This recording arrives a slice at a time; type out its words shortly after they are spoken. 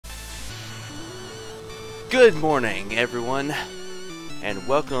Good morning, everyone, and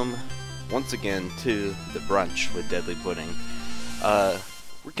welcome once again to the brunch with Deadlypudding.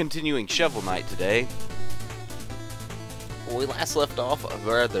 We're continuing Shovel Knight today. Well, we last left off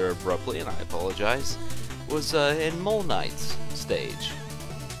rather abruptly, and I apologize, was in Mole Knight's stage.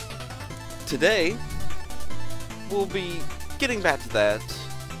 Today, we'll be getting back to that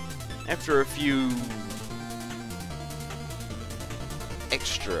after a few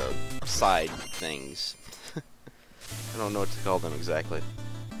extra side things. I don't know what to call them exactly.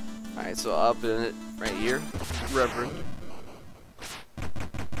 Alright, so up in it right here, Reverend.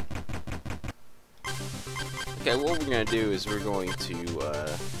 Okay, what we're gonna do is we're going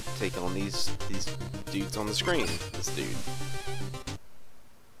to take on these dudes on the screen. This dude.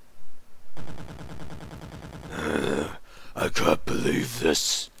 I can't believe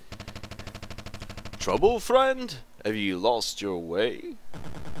this. Trouble, friend? Have you lost your way?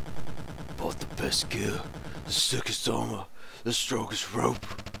 Bought the best gear, the sickest armor, the strongest rope.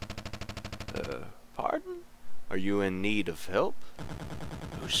 Pardon? Are you in need of help?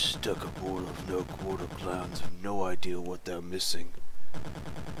 Those stuck-up wall of no-quarter clowns have no idea what they're missing.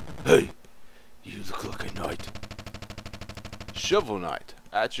 Hey, you look like a knight. Shovel Knight,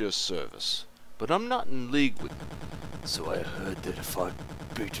 at your service. But I'm not in league with... So I heard that if I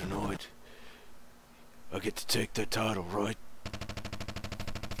beat a knight, I get to take their title, right?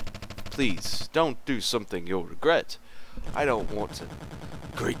 Please, don't do something you'll regret. I don't want to...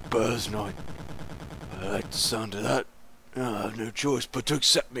 Great Bear's Knight. I like the sound of that. I have no choice but to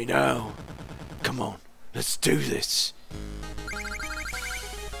accept me now. Come on, let's do this.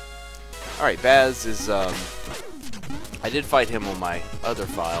 Alright, Baz is, I did fight him on my other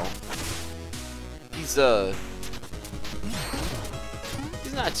file. He's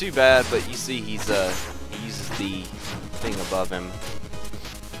not too bad, but you see he uses the thing above him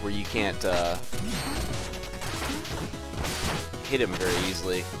where you can't, hit him very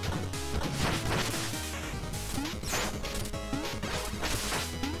easily.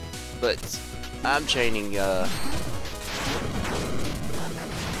 But I'm chaining, I'm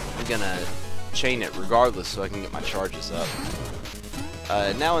gonna chain it regardless so I can get my charges up.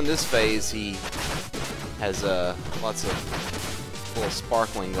 Now in this phase he has lots of little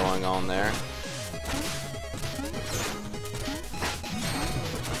sparkling going on there.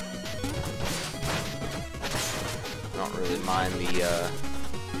 I don't really mind the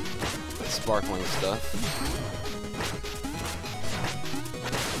sparkling stuff.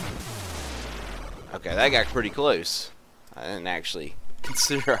 Okay, that got pretty close. I didn't actually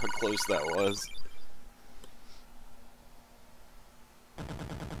consider how close that was.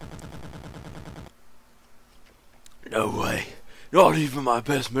 No way. Not even my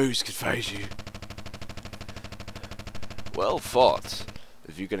best moves could phase you. Well fought.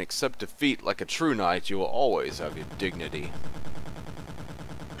 If you can accept defeat like a true knight, you will always have your dignity.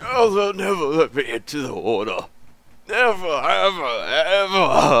 Oh, they'll never let me into the order. Never, ever,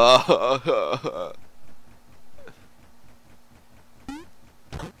 ever.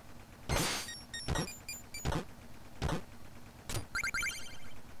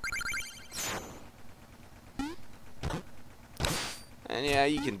 And yeah,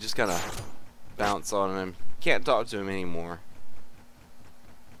 you can just kind of bounce on him. Can't talk to him anymore.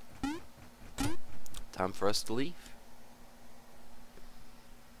 Time for us to leave.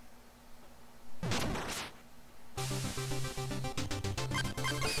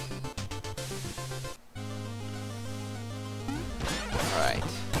 Alright.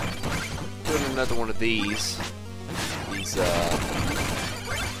 Doing another one of these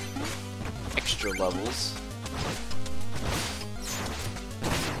extra levels.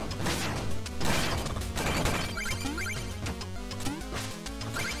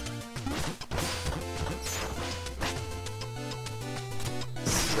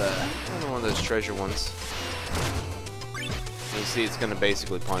 One of those treasure ones. You see, it's gonna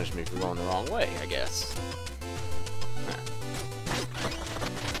basically punish me for going the wrong way, I guess. Huh.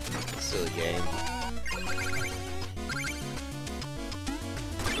 Silly game.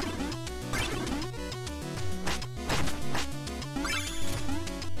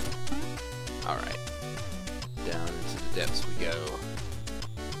 Alright. Down into the depths we go.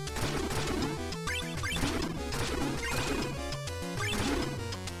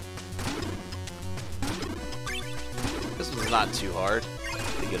 This was not too hard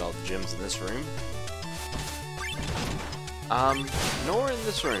to get all the gems in this room. Nor in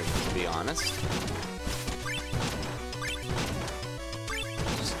this room, to be honest.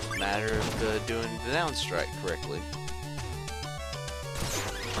 Just a matter of doing the down strike correctly.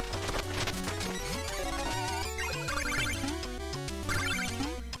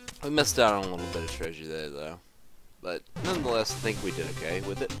 We missed out on a little bit of treasure there, though. But nonetheless, I think we did okay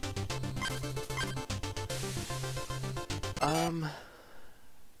with it. I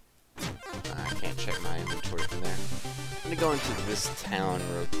can't check my inventory from there. I'm gonna go into this town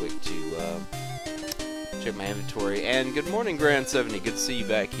real quick to check my inventory. And good morning, Grand 70. Good to see you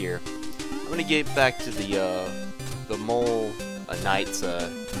back here. I'm gonna get back to the mole knights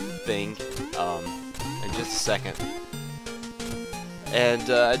thing in just a second. And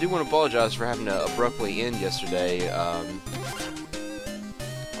I do want to apologize for having to abruptly end yesterday.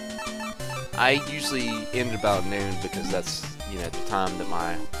 I usually end about noon because that's, you know, the time that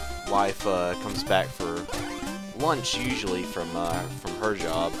my wife comes back for lunch, usually from her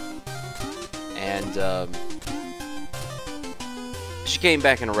job. And she came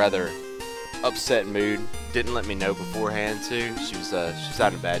back in a rather upset mood. Didn't let me know beforehand too. She's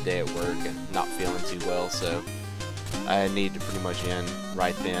had a bad day at work and not feeling too well, so I needed to pretty much end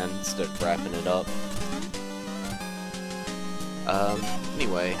right then instead of wrapping it up.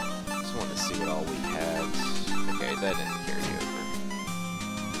 Anyway, just wanted to see what all we had. Okay, that didn't carry over.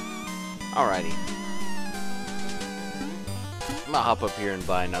 Alrighty. I'm gonna hop up here and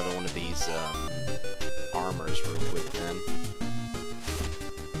buy another one of these armors real quick then.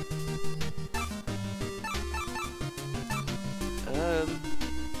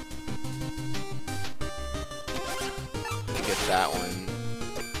 Get that one,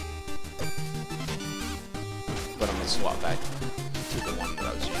 but I'm gonna swap back to the one that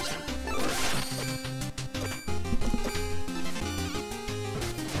I was using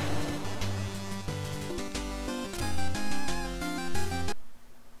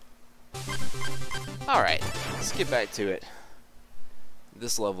before. Alright, let's get back to it.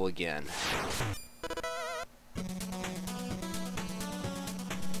 This level again.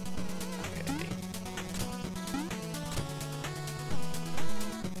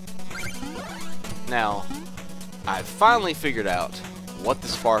 Now, I've finally figured out what the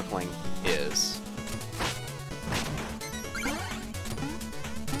sparkling is.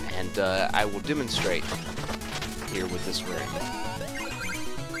 And I will demonstrate here with this ring.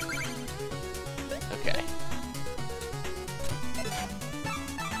 Okay.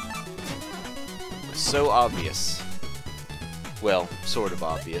 So obvious. Well, sort of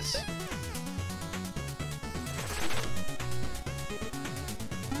obvious.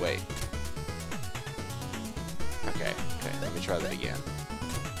 Wait. Okay, let me try that again.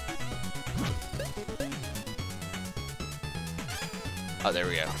 Oh, there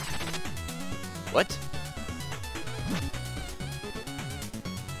we go. What?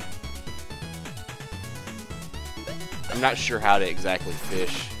 I'm not sure how to exactly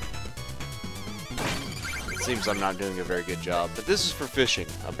fish. It seems I'm not doing a very good job, but this is for fishing,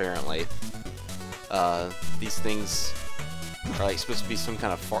 apparently. These things are like supposed to be some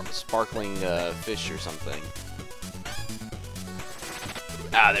kind of sparkling fish or something.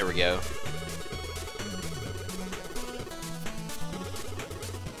 Ah, there we go.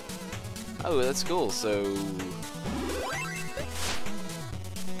 Oh, that's cool. So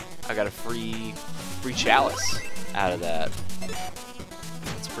I got a free chalice out of that.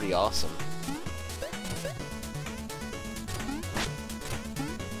 That's pretty awesome.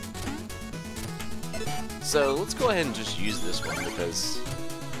 So let's go ahead and just use this one because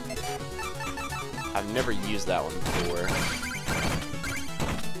I've never used that one before.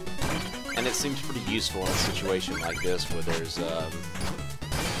 And it seems pretty useful in a situation like this where there's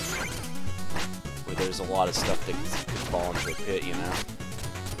a lot of stuff that could fall into a pit, you know?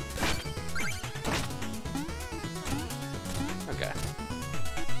 Okay.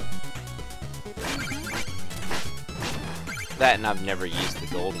 That, and I've never used the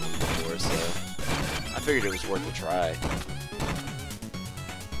golden one before, so I figured it was worth a try.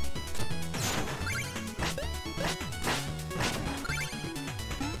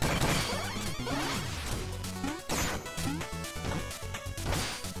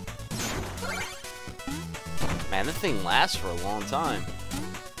 Man, that thing lasts for a long time.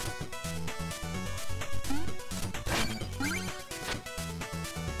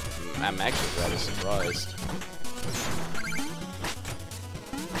 I'm actually rather surprised.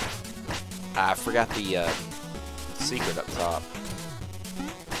 I forgot the secret up top.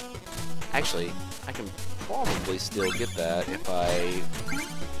 Actually, I can probably still get that if I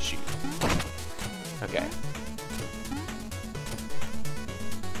shoot. Okay.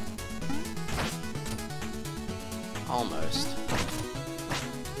 Almost.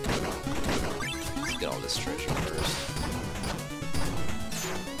 Let's get all this treasure first.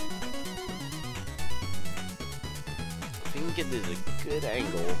 If we can get it at a good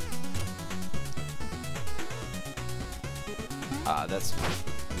angle. Ah, that's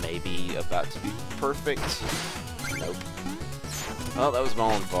maybe about to be perfect. Nope. Oh, that was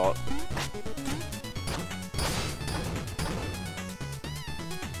my own fault.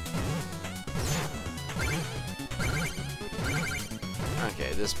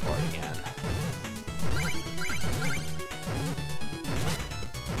 Okay, this part again.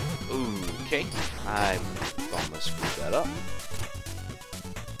 Okay, I almost screwed that up.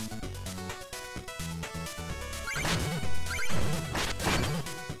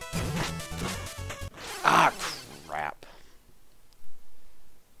 Ah, crap.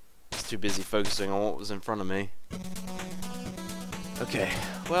 I was too busy focusing on what was in front of me. Okay,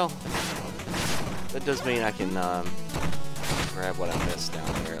 well, that does mean I can grab what I missed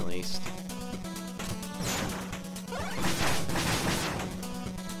down there at least.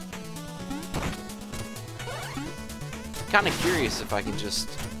 Kind of curious if I can just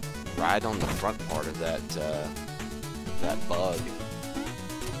ride on the front part of that that bug.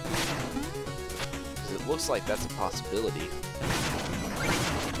 It looks like that's a possibility.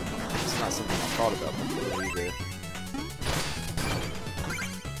 It's not something I thought about before either.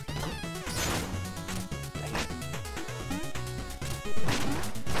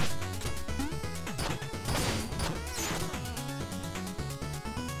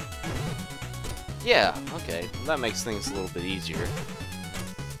 Yeah, okay. Well, that makes things a little bit easier.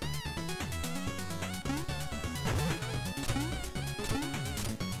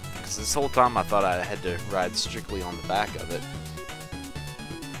 This whole time I thought I had to ride strictly on the back of it.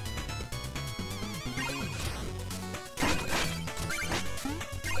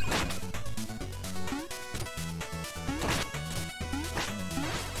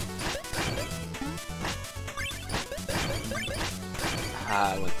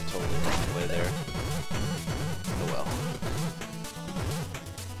 I went the totally wrong way there. Oh well.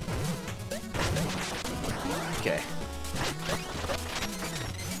 Okay.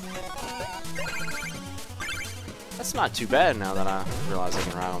 That's not too bad now that I realize I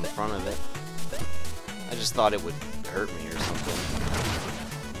can ride on the front of it. I just thought it would hurt me or something.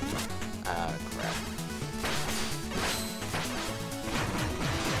 Ah, crap.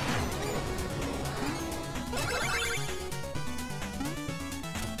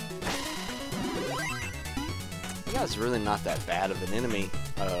 You guys are really not that bad of an enemy,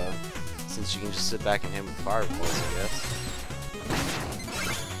 since you can just sit back and hit with fireballs, I guess.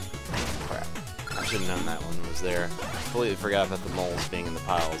 I should have known that one was there. Completely forgot about the moles being in the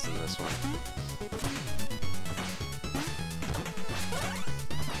piles in this one.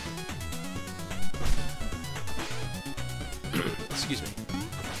 Excuse me.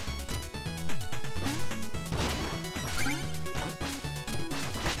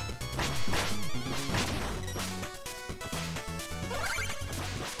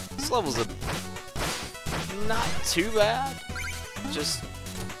 This level's not too bad. Just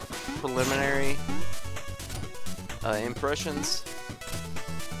preliminary impressions.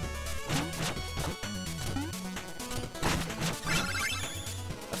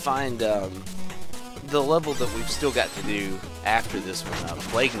 I find the level that we've still got to do after this one,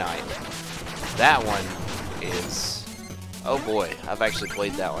 Plague Night, that one is, oh boy, I've actually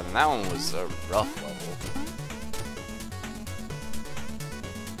played that one, and that one was a rough level.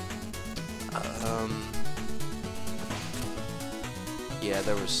 Yeah,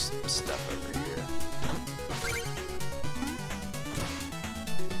 there was stuff over here.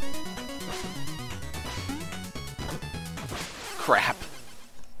 Crap.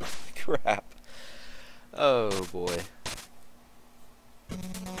 Crap. Oh boy.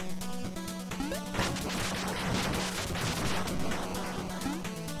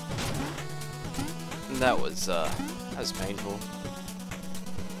 That was painful.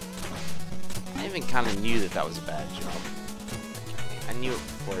 I even kind of knew that was a bad jump. I knew it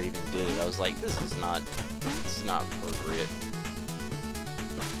before I even did it. I was like, this is not appropriate.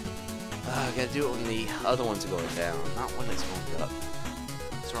 I gotta do it when the other ones are going down, not when it's going up.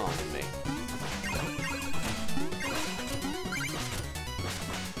 What's wrong with me?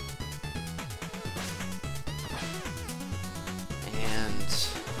 And...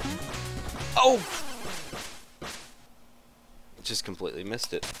 oh! Just completely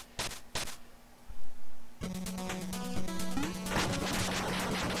missed it.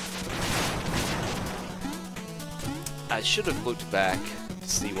 I should have looked back to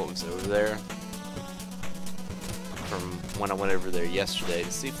see what was over there from when I went over there yesterday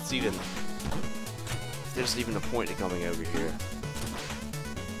to see if it's even, if there's even a point to coming over here.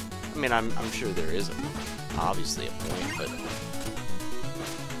 I mean, I'm sure there is obviously a point, but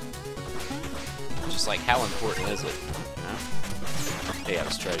just like, how important is it? You know? Hey, I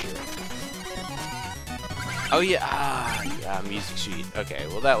was treasure. Oh yeah, yeah, music sheet. Okay,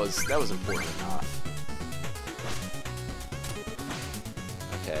 well that was important enough.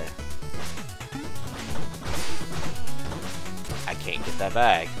 Okay. I can't get that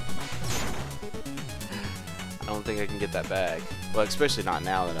bag. I don't think I can get that bag. Well, especially not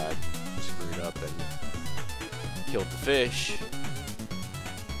now that I screwed up and killed the fish.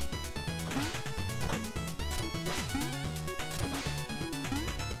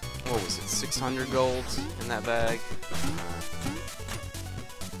 What was it, 600 gold in that bag?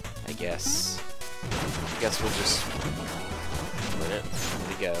 I guess we'll just let it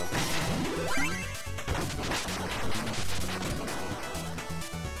go.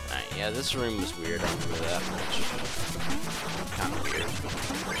 Alright, yeah, this room was weird, I don't remember that much. Kinda weird.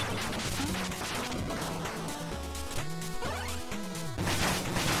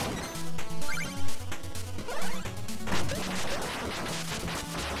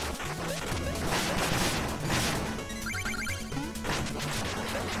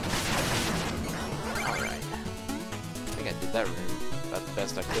 That room about the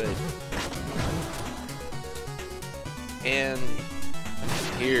best I could. And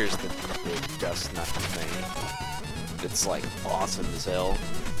here's the big dust nut thing. It's like awesome as hell.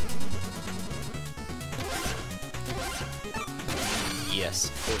 Yes,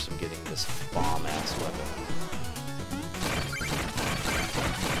 of course I'm getting this bomb ass weapon.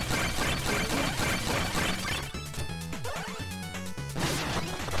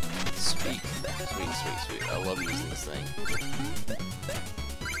 Sweet. Sweet. I love using this thing.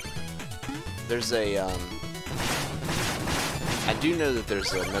 There's a, I do know that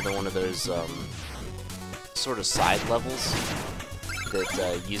there's another one of those, sort of side levels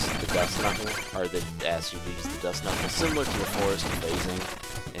that uses the dust knuckle, or that asks you to use the dust knuckle, similar to the forest of phasing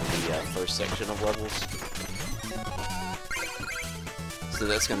in the first section of levels. So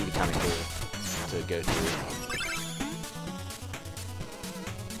that's going to be kind of cool to go through.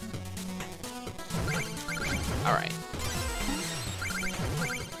 Alright.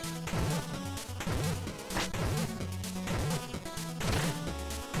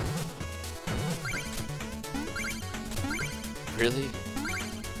 Really?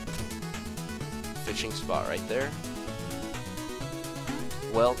 Fishing spot right there?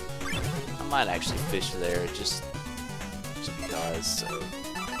 Well, I might actually fish there just because, so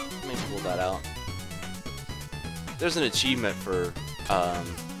let me pull that out. There's an achievement for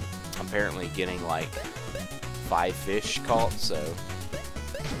apparently getting like 5 fish caught, so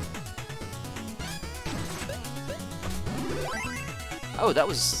oh, that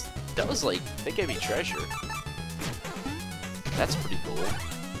was like, they gave me treasure. That's pretty cool.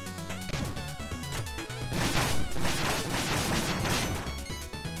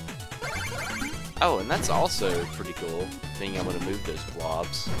 Oh, and that's also pretty cool, being able to move those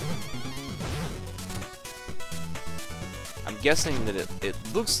blobs. I'm guessing that it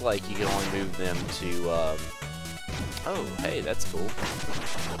looks like you can only move them to, oh, hey, that's cool.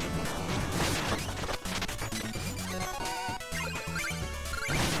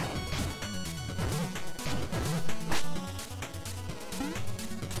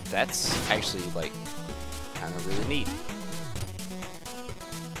 That's actually, like, kind of really neat.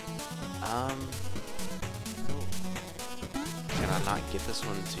 Can I not get this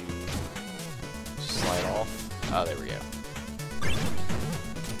one to slide off? Oh, there we go.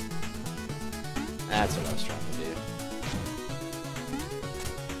 That's what I was trying to do.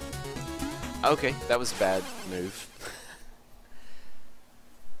 Okay, that was a bad move.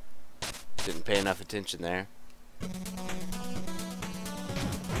 Didn't pay enough attention there.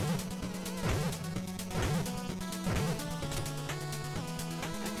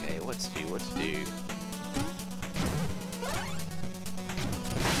 Okay, what to do?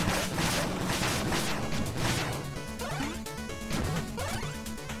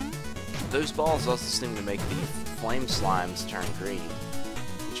 Those balls also seem to make the flame slimes turn green.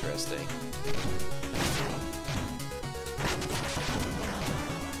 Interesting.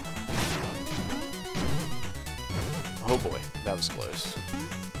 Oh boy, that was close.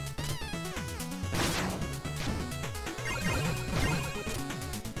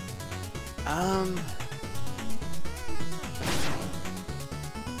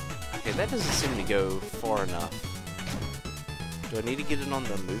 Okay, that doesn't seem to go far enough. Do I need to get it on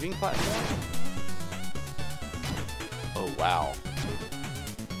the moving platform? Oh, wow.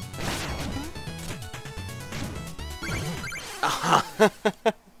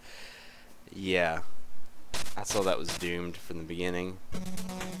 Yeah. I saw that was doomed from the beginning.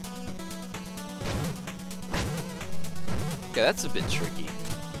 Okay, that's a bit tricky.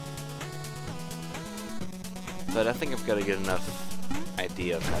 But I think I've got a good enough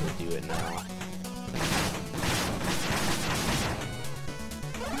idea of how to do it now.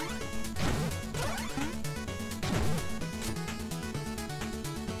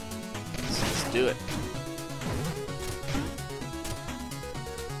 do it.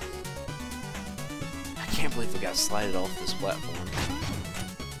 I can't believe we got slided off this platform.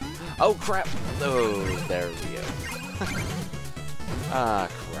 Oh crap! Oh, there we go. Ah,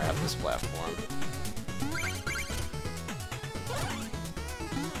 crap, this platform.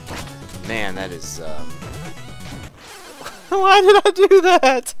 Man, that is, Why did I do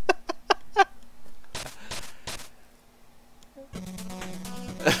that?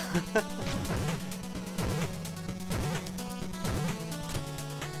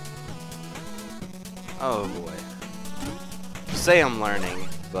 Oh boy. Say I'm learning,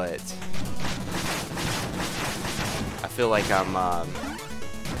 but I feel like I'm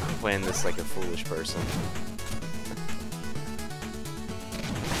playing this like a foolish person.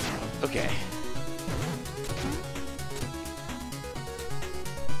 Okay.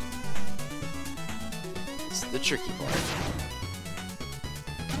 It's the tricky part.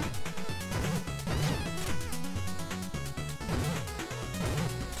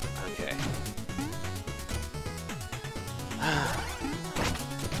 Okay.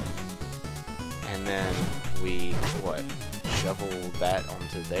 And then we, what, shovel that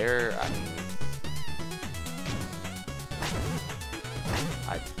onto there? I mean,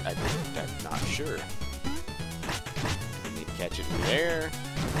 I'm not sure. We need to catch it in there.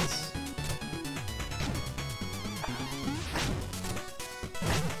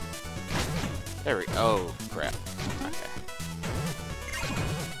 There we go. Oh, crap. Okay.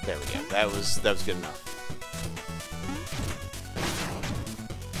 There we go. That was good enough.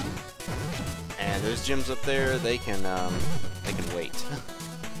 And those gems up there, they can wait.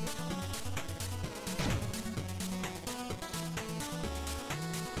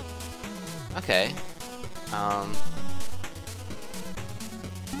 Okay.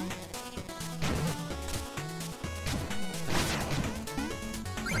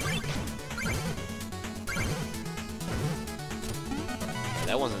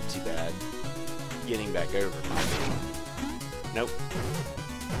 That wasn't too bad. Getting back over might be. Nope.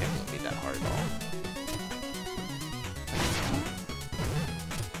 Can't be that hard at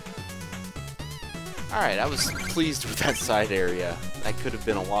all. Alright, I was pleased with that side area. That could have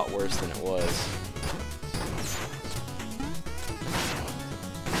been a lot worse than it was.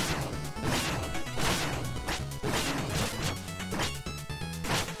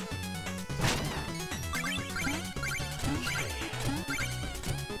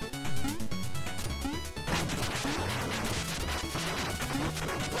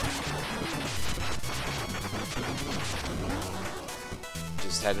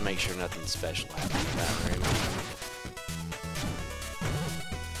 Just had to make sure nothing special happened in that room.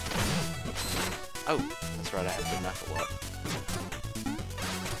 Oh, that's right, I have to knuckle up.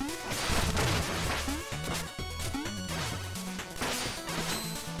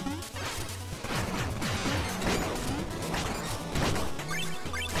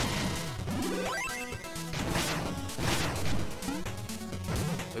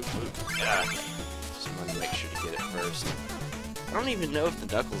 Just wanted to make sure to get it first. I don't even know if the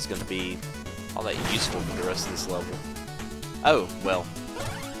Duckle's going to be all that useful for the rest of this level. Oh, well.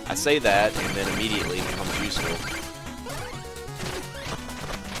 I say that, and then immediately it becomes useful.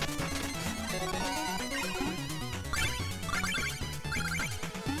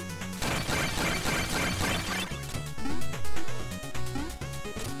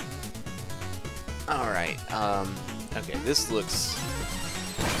 Alright, okay, this looks...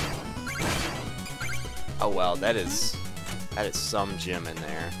 Oh wow, that is some gem in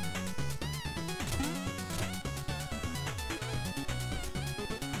there.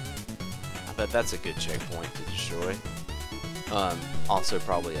 I bet that's a good checkpoint to destroy. Also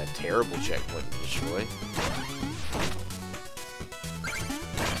probably a terrible checkpoint to destroy.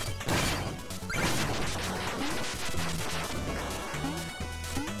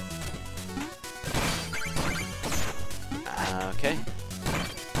 Okay.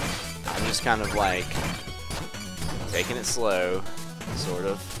 I'm just kind of like taking it slow, sort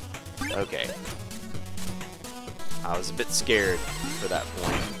of. Okay. I was a bit scared for that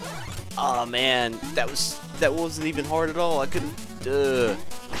point. Oh man, that wasn't even hard at all. I couldn't. Kind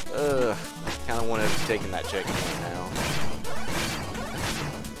of wanted to have taken that checkpoint now.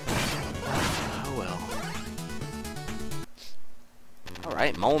 Oh well. All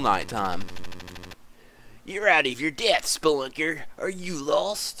right, Mole Night time. You're out of your depth, Spelunker. Are you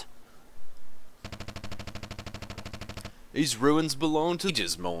lost? These ruins belong to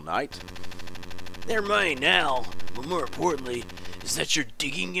ages, Mole Knight. They're mine now, but more importantly, is that your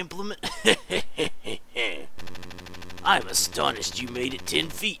digging implement? I'm astonished you made it 10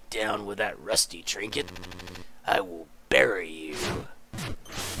 feet down with that rusty trinket. I will bury you.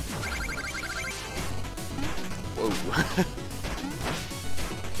 Whoa.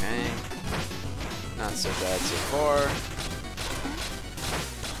 Okay. Not so bad so far.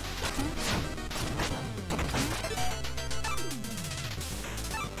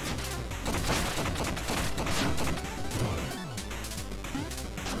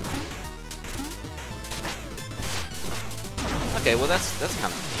 Okay, well that's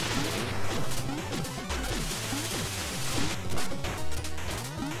kind of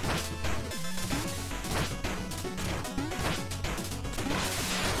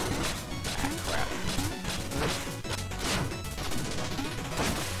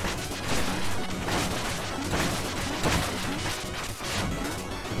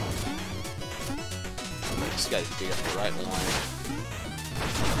just gotta dig up the right line.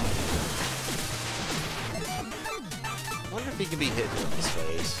 I wonder if he can be hit in his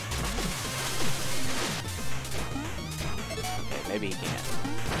face. Okay, maybe he can.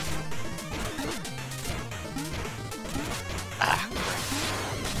 Ah,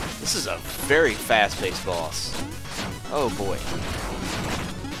 crap. This is a very fast-paced boss. Oh boy.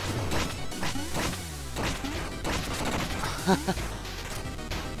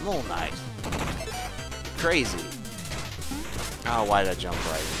 Mole Knight. Crazy. Oh, why did I jump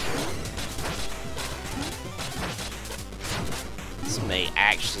right into it? This may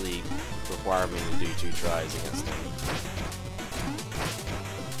actually require me to do 2 tries against him.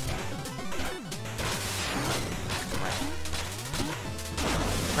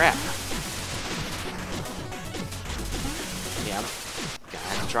 Crap. Yeah, I'm gonna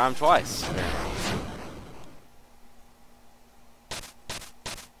have to try him twice, apparently.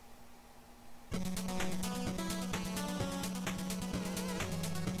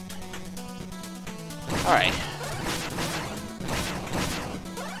 Alright.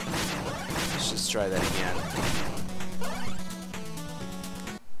 Let's just try that again.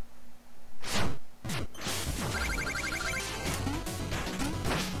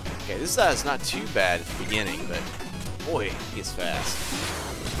 Okay, this side's not too bad at the beginning, but boy, he gets fast.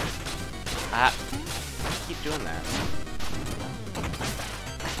 Ah, keep doing that.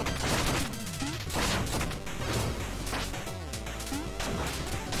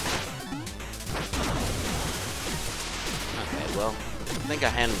 Well, I think I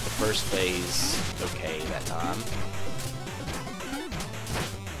handled the first phase okay that time.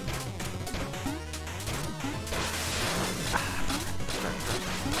 There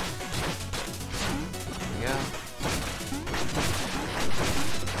we go.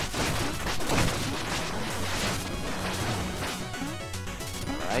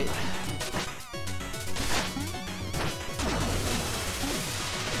 Alright.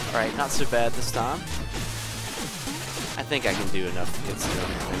 Alright, not so bad this time. I think I can do enough to get some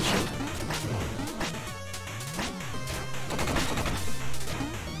attention.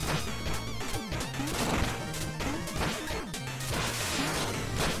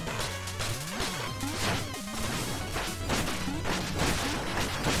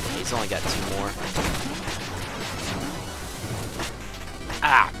 He's only got 2 more.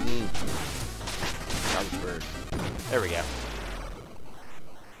 Ah! Garbage bird. There we go.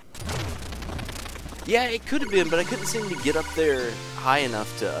 Yeah, it could have been, but I couldn't seem to get up there high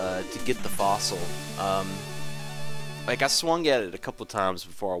enough to get the fossil. Like I swung at it a couple times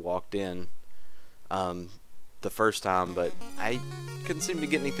before I walked in, the first time, but I couldn't seem to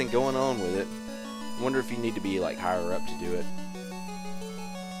get anything going on with it. I wonder if you need to be like higher up to do it.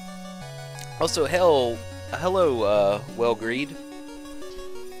 Also, hello, Wellgreed.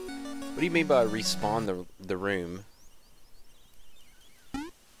 What do you mean by respawn the room?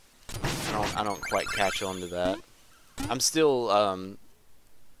 I don't quite catch on to that. I'm still,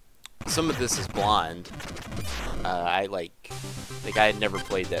 some of this is blind. I had never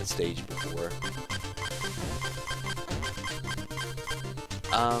played that stage before.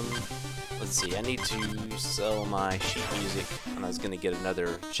 Let's see, I need to sell my sheet music, and I was gonna get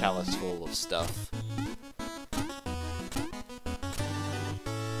another chalice full of stuff.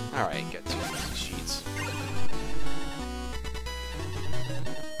 Alright, got 2 music sheets.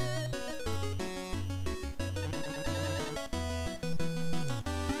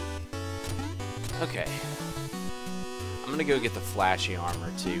 Okay. I'm gonna go get the flashy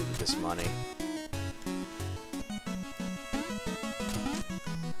armor too with this money.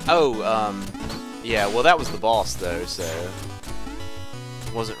 Oh, yeah, well that was the boss though, so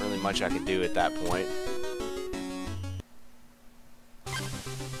there wasn't really much I could do at that point.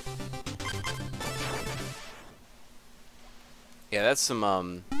 Yeah, that's some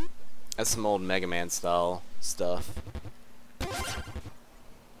old Mega Man style stuff.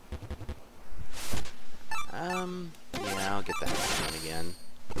 Yeah, I'll get that one again.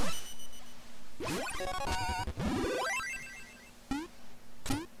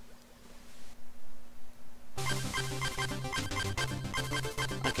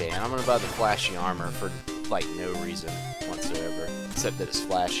 Okay, and I'm gonna buy the flashy armor for, like, no reason whatsoever, except that it's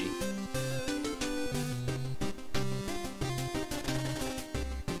flashy.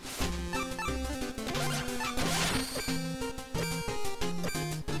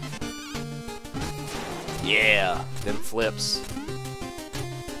 Yeah, them flips.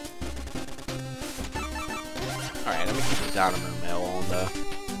 Alright, let me keep the dynamo mail on though.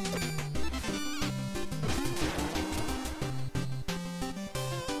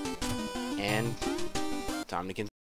 And time to continue.